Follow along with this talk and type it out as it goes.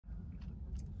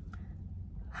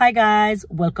Hi guys,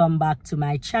 welcome back to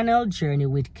my channel Journey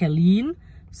with Kelleen.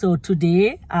 So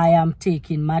today I am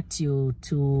taking Matthew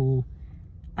to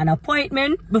an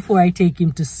appointment before I take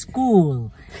him to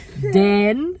school.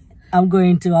 Then I'm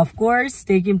going to, of course,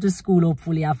 take him to school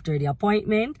hopefully after the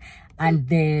appointment, and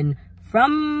then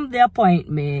from the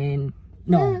appointment,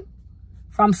 no,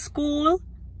 from school,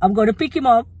 I'm going to pick him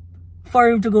up for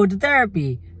him to go to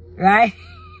therapy, right?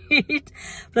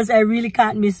 Plus I really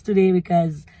can't miss today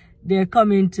because they're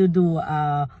coming to do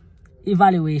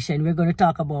evaluation. We're going to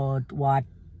talk about what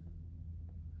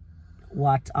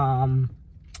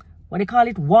do you call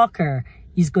it, walker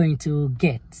is going to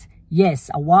get.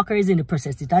 Yes, a walker is in the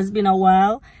process. It has been a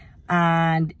while,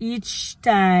 and each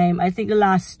time, I think the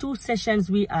last 2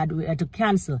 sessions we had to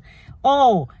cancel.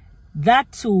 Oh,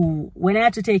 that too, when I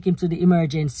had to take him to the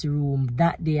emergency room,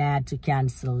 that day I had to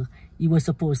cancel. He was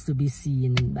supposed to be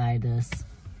seen by this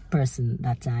person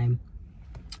that time.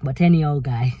 But anyhow,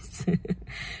 guys,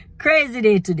 crazy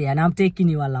day today, and I'm taking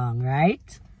you along,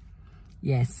 right?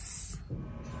 Yes.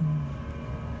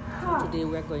 Today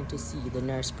we're going to see the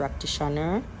nurse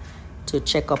practitioner to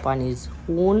check up on his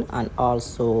wound, and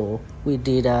also we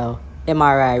did a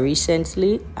MRI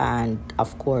recently, and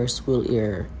of course we'll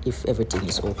hear if everything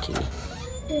is okay.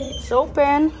 It's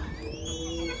open.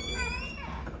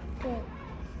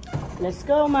 Let's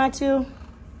go, Matthew.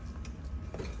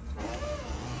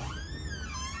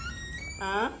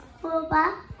 Go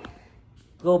back.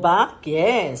 Go back?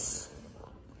 Yes.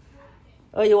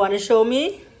 Oh, you want to show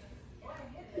me?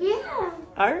 Yeah.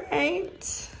 All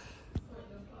right.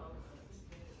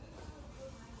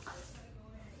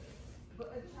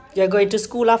 You're going to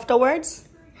school afterwards?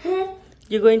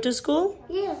 You're going to school?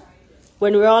 Yeah.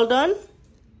 When we're all done?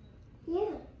 Yeah.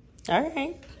 All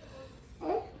right.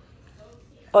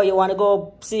 Oh, you want to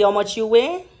go see how much you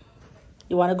weigh?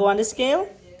 You want to go on the scale?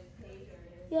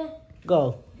 Yeah.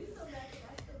 Go.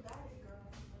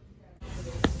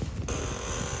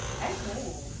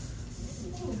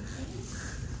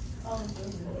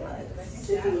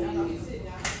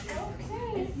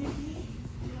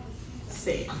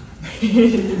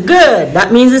 Good.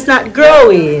 That means it's not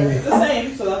growing. It's the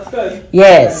same, so that's good.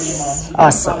 Yes.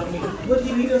 Awesome. What do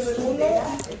you need us to do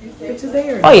now? Today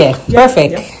or Oh yeah,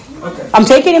 perfect. yeah. Okay. I'm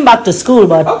taking him back to school,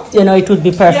 but you know it would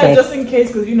be perfect. Yeah, just in case,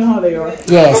 because you know how they are.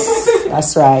 Yes,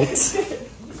 that's right.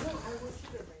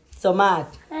 So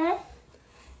Matt,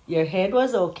 your head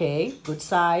was okay, good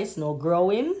size, no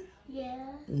growing. Yeah.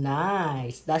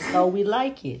 Nice. That's how we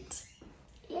like it.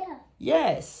 Yeah.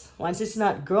 Yes. Once it's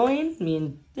not growing,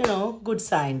 you know, good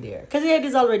sign there. Because your head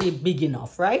is already big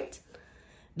enough, right?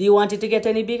 Do you want it to get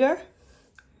any bigger?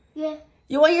 Yeah.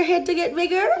 You want your head to get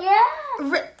bigger?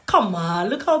 Yeah. Come on,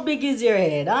 look how big is your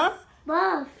head, huh?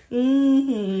 Both.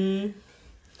 Mm-hmm.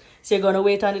 So you're going to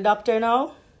wait on the doctor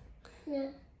now? Yeah.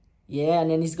 Yeah,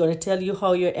 and then he's going to tell you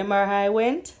how your MRI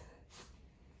went?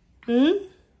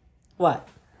 What?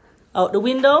 Out the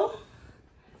window?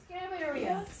 Scab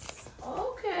area.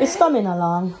 Okay. It's coming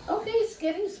along. Okay, it's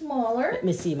getting smaller. Let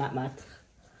me see, Matt.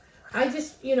 I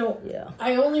just, you know, Yeah.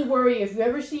 I only worry if you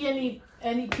ever see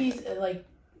any piece, like,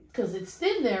 because it's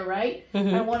thin there, right?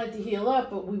 I want it to heal up,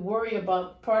 but we worry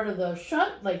about part of the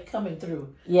shunt, like, coming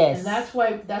through. Yes. And that's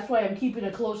why I'm keeping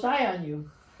a close eye on you.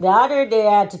 The other day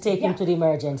I had to take him to the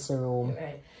emergency room.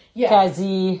 Right. Yeah. Because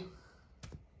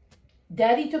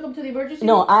Daddy took him to the emergency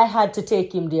No, room? I had to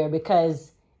take him there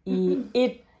because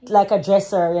it like a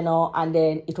dresser, you know, and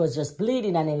then it was just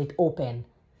bleeding and then it opened.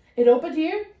 It opened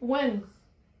here? When?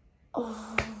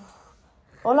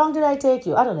 How long did I take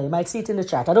you? I don't know. You might see it in the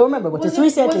chat. I don't remember, but it's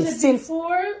recently. Was it Since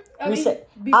before?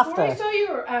 Before after. I saw you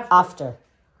or after? After.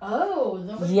 Oh.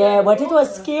 Yeah, but it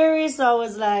was scary, so I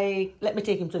was like, let me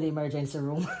take him to the emergency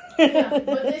room. Yeah, but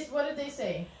what did they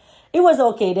say? It was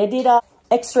okay. They did a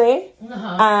X-ray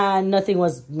and nothing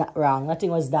was wrong. Nothing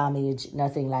was damaged.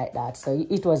 Nothing like that. So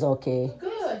it was okay.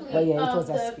 Good. But yeah, it was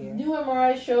a the scare. new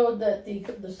MRI showed that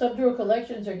the subdural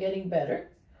collections are getting better,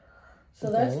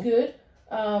 so that's good.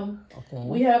 Okay.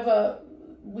 We have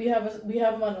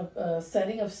them on a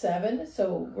setting of 7,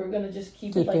 so we're gonna just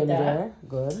keep it like him that. there.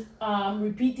 Good.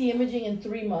 Repeat the imaging in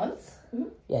 3 months.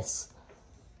 Yes.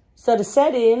 So the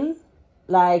setting,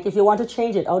 like if you want to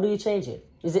change it, how do you change it?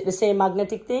 Is it the same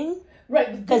magnetic thing?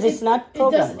 Right, because it's not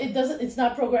programmable. It's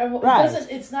not programmable. Right.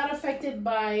 It's not affected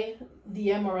by the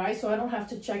MRI, so I don't have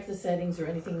to check the settings or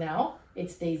anything now. It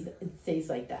stays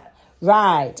like that.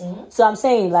 Right. So I'm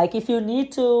saying, like, if you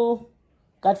need to,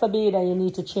 God forbid, and you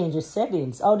need to change the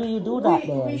settings, how do you do that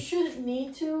then? We shouldn't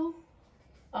need to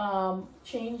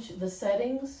change the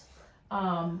settings.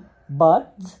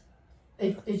 But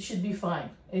it should be fine.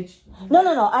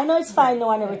 No. I know it's fine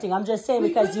now and everything. I'm just saying We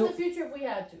because could in the future if we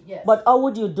had to, yes. But how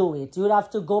would you do it? You would have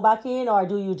to go back in, or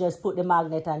do you just put the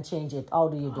magnet and change it? How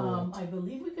do you do it? I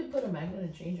believe we could put a magnet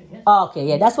and change it, yes. Okay,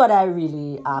 yeah, that's what I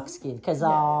really asking. Because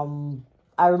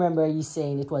I remember you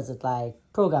saying it wasn't like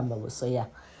programmable, so yeah.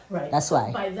 Right. That's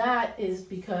why. By that is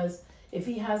because if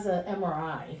he has an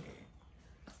MRI,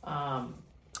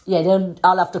 yeah, then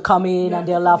I'll have to come in and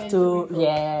they'll have to.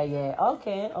 Yeah.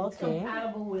 Okay. it's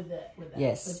compatible with that.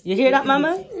 Yes. You hear that,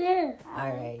 Mama? Yeah. All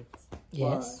right.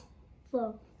 Yes.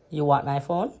 Well, You want my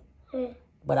phone? yeah.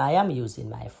 But I am using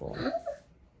my phone.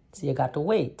 So you got to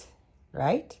wait,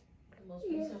 right? The most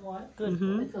recent one. Good.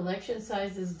 The collection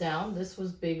size is down. This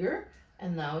was bigger,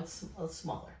 and now it's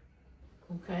smaller.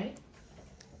 Okay.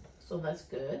 So that's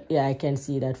good. Yeah, I can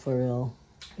see that for real.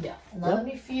 Yeah. Now let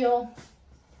me feel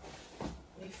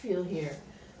here.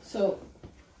 So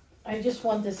I just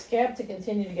want the scab to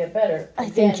continue to get better. I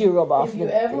think you rub off If you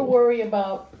the ever thing. worry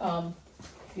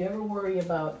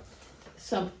about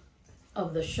some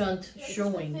of the shunt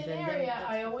showing, then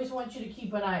I always want you to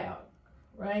keep an eye out,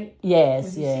 right?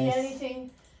 Yes, If you see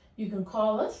anything, you can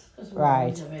call us because we're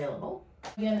always available.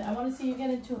 Again, I want to see you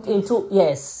again in 2 weeks.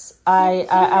 Yes,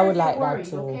 I would like that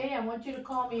too. Okay, I want you to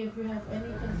call me if you have any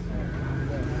concern.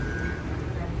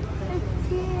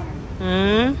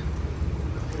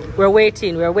 We're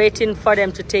waiting for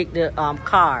them to take the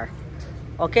car.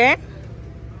 Okay?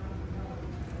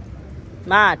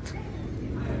 Matt.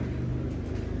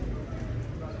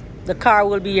 The car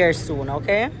will be here soon,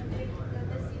 okay?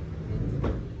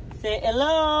 Say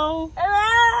hello.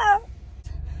 Hello.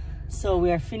 So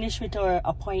we are finished with our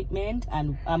appointment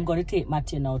and I'm going to take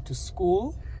Matthew now to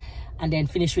school and then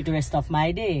finish with the rest of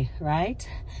my day, right?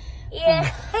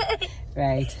 Yeah.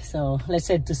 Right, so let's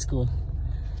head to school.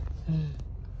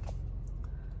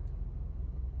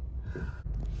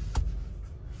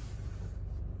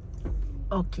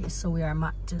 Okay, so we are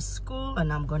at to school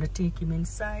and I'm going to take him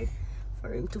inside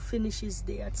for him to finish his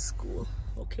day at school.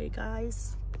 Okay,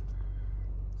 guys?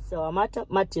 So I'm at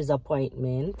Matthew's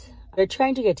appointment. They're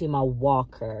trying to get him a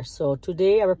walker. So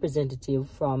today a representative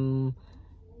from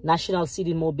National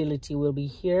City Mobility will be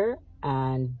here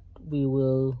and we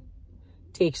will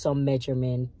take some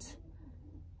measurement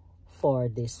for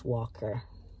this walker.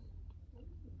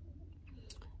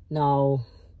 Now,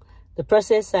 the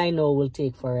process I know will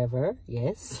take forever,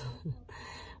 yes.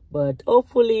 But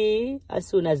hopefully, as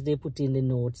soon as they put in the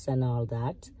notes and all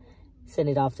that, send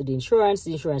it off to the insurance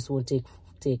won't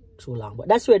take too long. But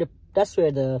that's where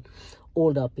the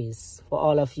hold up is. For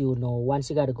all of you know, once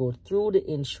you got to go through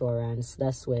the insurance,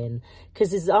 that's when,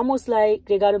 because it's almost like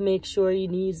they got to make sure he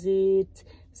needs it,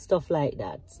 stuff like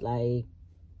that. Like,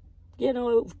 you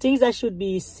know, things that should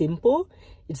be simple,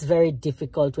 it's very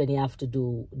difficult when you have to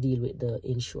deal with the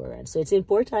insurance. So it's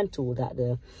important too that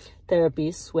the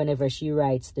therapist, whenever she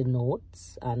writes the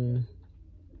notes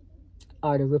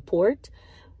or the report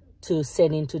to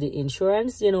send into the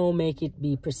insurance, you know, make it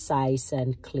be precise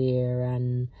and clear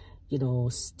and, you know,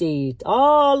 state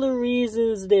all the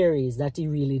reasons there is that he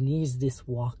really needs this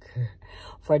walker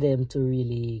for them to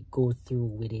really go through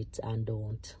with it and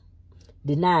don't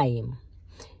deny him.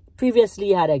 Previously,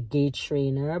 he had a gait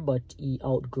trainer, but he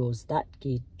outgrows that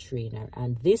gait trainer.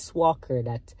 And this walker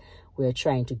that we're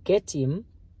trying to get him,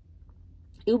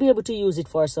 he'll be able to use it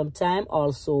for some time.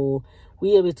 Also,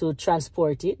 we're able to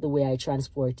transport it the way I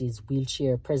transport his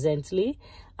wheelchair presently.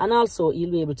 And also, he'll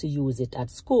be able to use it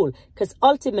at school. Because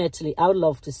ultimately, I would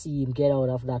love to see him get out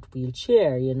of that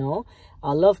wheelchair, you know.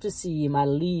 I'd love to see him at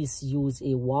least use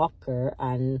a walker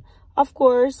and, of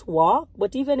course, walk.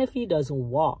 But even if he doesn't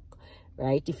walk,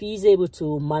 right, if he's able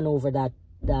to maneuver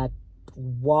that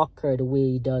walker the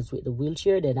way he does with the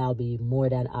wheelchair, then I'll be more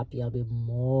than happy. I'll be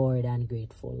more than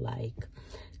grateful. Like,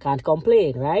 can't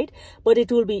complain, right? But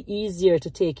it will be easier to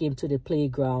take him to the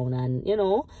playground and, you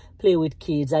know, play with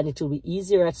kids, and it will be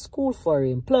easier at school for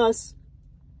him. Plus,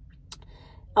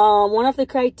 one of the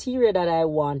criteria that I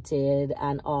wanted,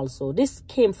 and also this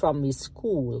came from his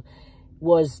school,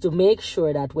 was to make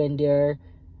sure that when they're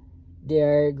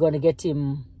going to get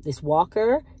him this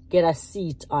walker, get a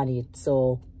seat on it.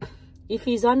 So if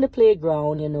he's on the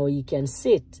playground, you know, he can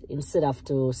sit instead of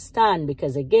to stand,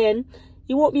 because again,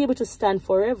 you won't be able to stand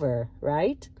forever,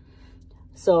 right?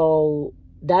 So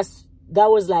that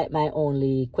was like my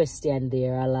only question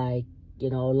there. I like,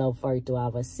 you know, love for it to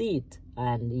have a seat,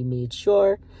 and he made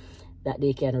sure that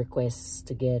they can request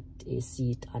to get a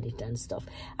seat on it and stuff.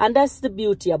 And that's the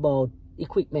beauty about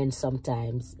equipment.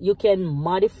 Sometimes you can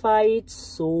modify it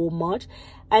so much.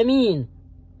 I mean,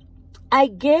 I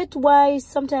get why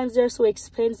sometimes they're so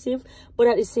expensive, but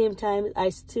at the same time, I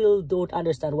still don't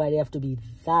understand why they have to be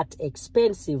that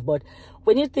expensive. But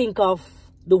when you think of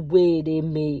the way they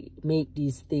make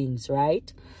these things,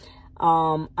 right?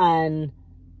 And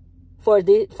for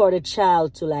the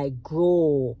child to like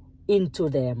grow into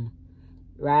them,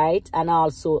 right? And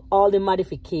also all the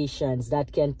modifications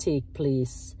that can take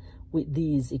place with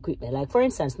these equipment. Like for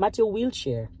instance, Matthew's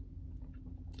wheelchair.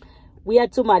 We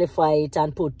had to modify it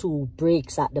and put 2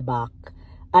 brakes at the back.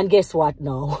 And guess what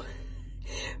now?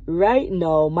 Right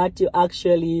now, Matthew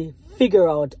actually figure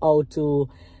out how to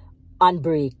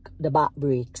unbrake the back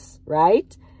brakes,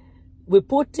 right? We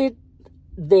put it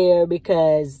there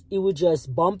because he would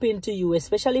just bump into you,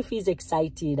 especially if he's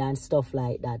excited and stuff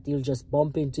like that. He'll just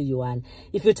bump into you, and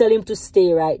if you tell him to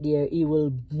stay right there, he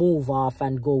will move off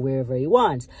and go wherever he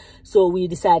wants. So we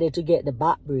decided to get the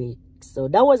back brake. So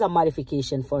that was a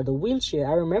modification for the wheelchair.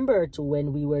 I remember too,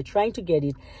 when we were trying to get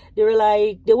it, they were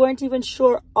like, they weren't even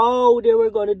sure how they were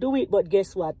going to do it. But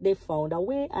guess what? They found a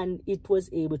way, and it was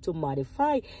able to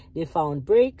modify. They found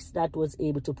brakes that was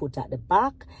able to put at the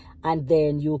back, and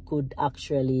then you could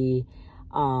actually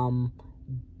lock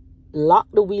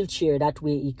the wheelchair. That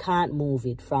way he can't move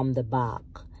it from the back,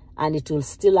 and it will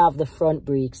still have the front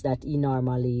brakes that he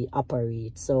normally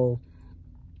operates. So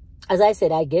as I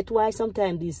said, I get why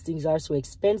sometimes these things are so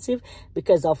expensive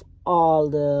because of all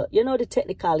the, you know, the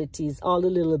technicalities, all the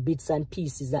little bits and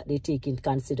pieces that they take into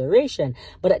consideration.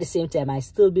 But at the same time, I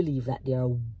still believe that they are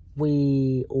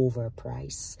way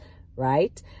overpriced,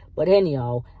 right? But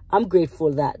anyhow, I'm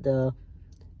grateful that the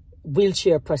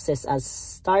wheelchair process has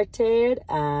started,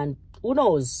 and who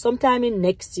knows, sometime in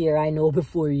next year, I know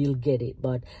before you'll get it.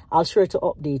 But I'll sure to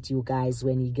update you guys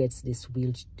when he gets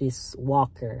this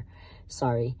walker.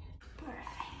 Sorry.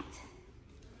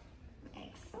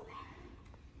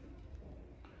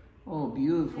 Oh,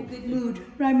 beautiful. Good mood,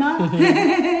 right, Mom?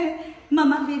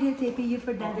 Mama videotaping you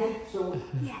for Dada. Okay, so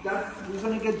that, we're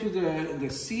gonna get you the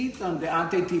seat and the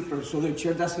anti-tipper, so the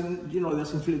chair doesn't,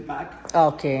 doesn't flip back.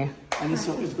 Okay. And it's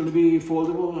gonna be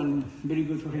foldable and very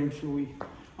good for him. So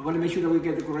I'm gonna make sure that we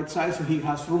get the correct size so he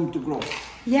has room to grow.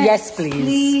 Yes, please.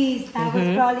 Please, that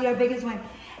was probably our biggest one.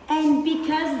 And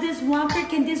because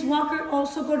can this walker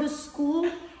also go to school?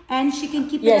 And she can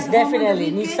keep it at home. Yes,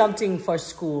 definitely. Need something for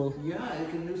school. Yeah, you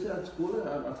can use it at school,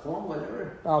 at home,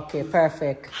 whatever. Okay,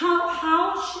 perfect.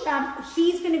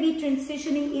 He's going to be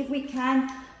transitioning, if we can,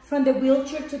 from the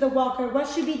wheelchair to the walker. What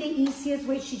should be the easiest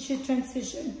way she should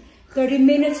transition? 30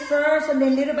 minutes first, and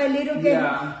then little by little get...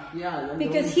 Yeah.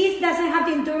 Because he doesn't have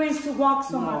the endurance to walk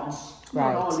so much.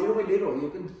 Right. No, little by little. You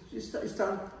can just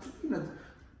start,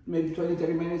 maybe 20,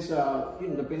 30 minutes,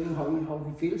 depending on how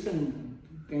he feels, and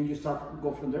then you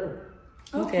go from there.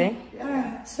 Okay. All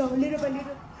right. So little by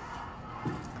little.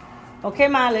 Okay,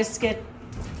 Ma, let's get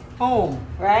home,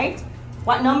 right?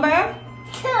 What number?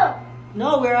 2.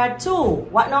 No, we're at 2.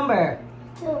 What number?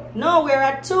 2. No, we're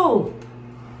at 2.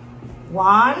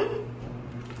 1.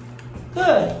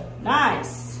 Good.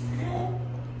 Nice.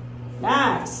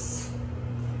 Nice.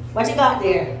 What you got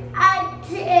there? I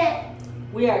did.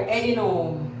 We are heading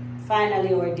home.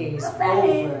 Finally, our day is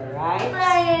over, right?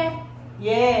 Bye.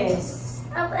 Yes.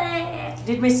 Bye.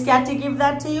 Did Miss Cathy give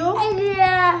that to you?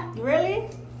 Yeah. Really?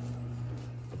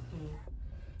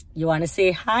 You want to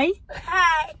say hi?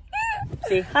 Hi.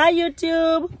 Say hi,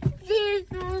 YouTube.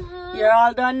 You're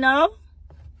all done now?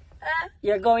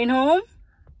 You're going home?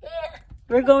 Yeah.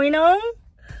 We're going home?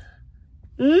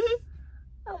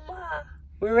 Mama.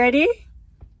 We're ready?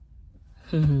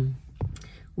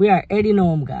 We are heading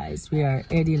home, guys. We are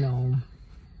heading home.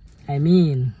 I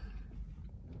mean,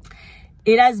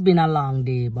 it has been a long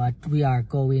day, but we are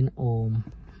going home.